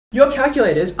Your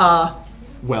calculators are,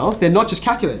 well, they're not just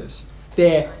calculators.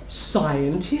 They're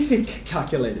scientific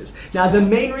calculators. Now, the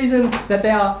main reason that they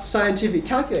are scientific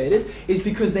calculators is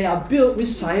because they are built with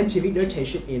scientific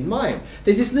notation in mind.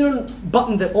 There's this little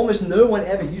button that almost no one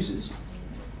ever uses.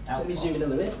 Let me zoom in a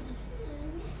little bit.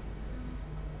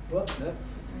 What? No.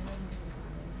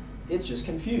 It's just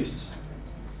confused.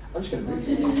 I'm just going to move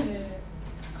this.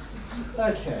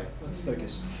 Okay, let's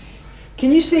focus.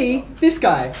 Can you see this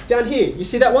guy down here? You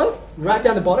see that one? Right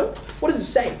down the bottom? What does it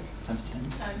say? Times 10.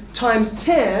 Times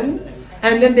 10,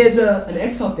 and then there's an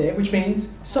x up there, which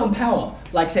means some power.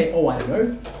 Like say, oh, I don't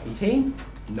know, 18,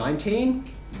 19,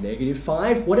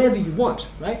 -5, whatever you want,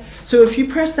 right? So if you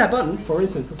press that button, for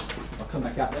instance, I'll come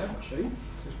back out there, I'll show you.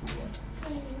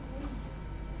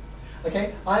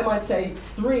 Okay, I might say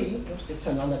 3, oops, let's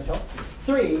turn on that help,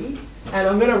 3, and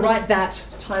I'm going to write that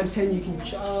times 10, you can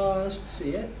just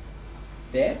see it.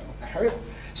 There, I hurry up.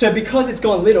 So because it's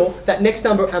gone little, that next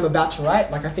number I'm about to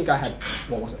write, like I think I had,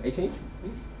 what was it, 18?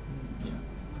 Yeah.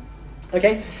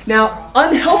 Okay, now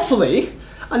unhelpfully,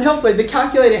 the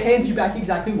calculator hands you back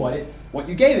exactly what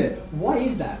you gave it. Why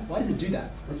is that? Why does it do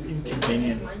that? It's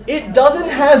inconvenient. It doesn't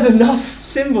have enough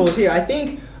symbols here. I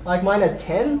think like mine has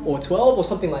 10 or 12 or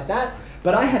something like that,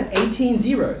 but I had 18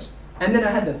 zeros. And then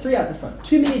I had the 3 out the front.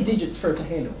 Too many digits for it to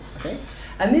handle, okay?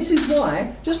 And this is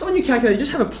why, just on your calculator,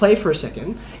 just have a play for a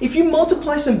second. If you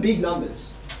multiply some big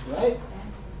numbers, right?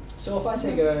 So if I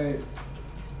say go,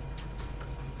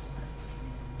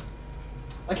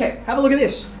 okay, have a look at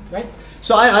this, right?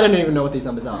 So I don't even know what these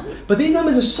numbers are. But these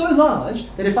numbers are so large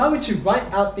that if I were to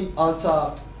write out the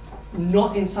answer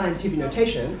not in scientific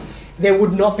notation, there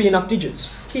would not be enough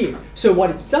digits here. So what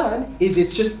it's done is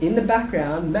it's just in the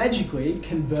background magically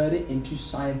converted into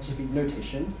scientific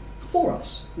notation for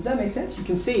us. Does that make sense? You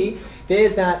can see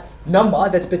there's that number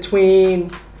that's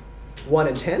between 1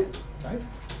 and 10, right?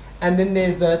 And then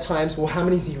there's the times, well, how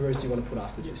many zeros do you want to put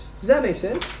after this? Does that make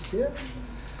sense? Do you see that?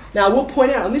 Now, we'll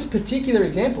point out on this particular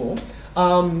example,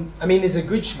 I mean, there's a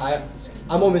good,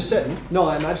 I'm almost certain, no,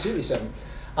 I'm absolutely certain,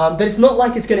 that it's not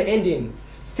like it's going to end in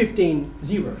 15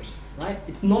 zeros, right?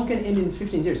 It's not going to end in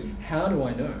 15 zeros. How do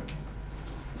I know?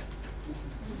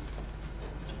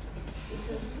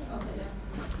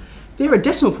 There are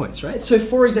decimal points, right? So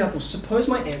for example, suppose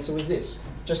my answer was this,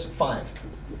 just 5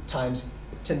 times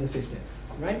 10 to the 15,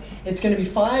 right? It's going to be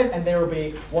 5 and there will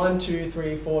be 1, 2,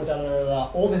 3, 4, da, da, da,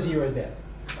 da, all the zeros there,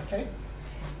 okay?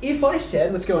 If I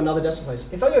said, let's go another decimal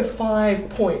place, if I go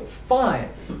 5.5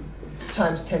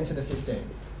 times 10 to the 15,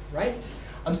 right?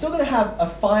 I'm still going to have a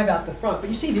 5 out the front, but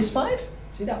you see this 5?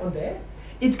 See that one there?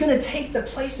 It's going to take the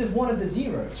place of one of the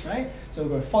zeros, right? So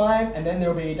we'll go 5, and then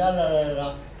there'll be da da da da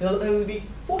da. There'll be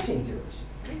 14 zeros.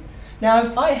 Now,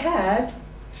 if I had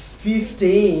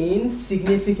 15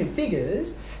 significant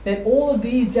figures, then all of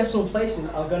these decimal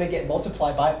places are going to get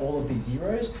multiplied by all of these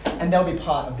zeros, and they'll be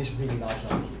part of this really large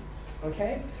number here.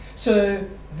 Okay? So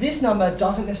this number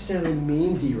doesn't necessarily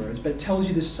mean zeros, but it tells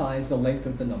you the size, the length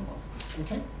of the number.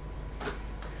 Okay?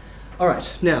 All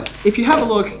right, now, if you have a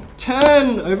look,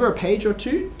 turn over a page or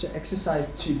two to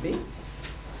exercise 2B.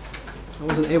 I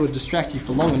wasn't able to distract you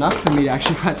for long enough for me to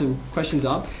actually write some questions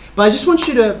up. But I just want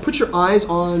you to put your eyes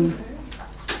on,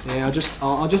 yeah,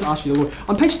 I'll just ask you to look.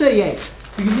 On page 38,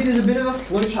 you can see there's a bit of a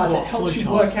flowchart that helps you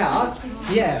work out.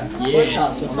 Yeah,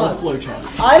 yes, I love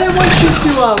flowcharts. I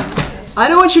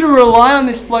don't want you to rely on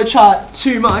this flowchart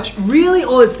too much. Really,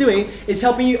 all it's doing is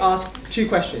helping you ask 2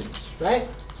 questions, right?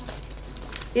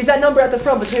 Is that number at the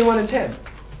front between 1 and 10?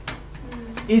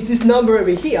 Is this number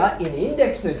over here in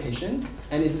index notation,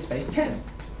 and is it space 10?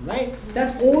 Right?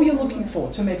 That's all you're looking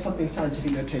for to make something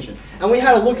scientific notation. And we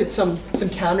had a look at some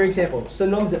counter examples. Some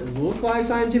numbers that look like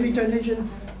scientific notation,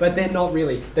 but they're not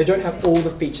really. They don't have all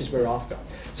the features we're after.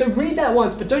 So read that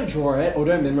once, but don't draw it or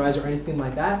don't memorize it or anything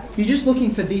like that. You're just looking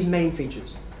for these main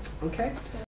features. Okay?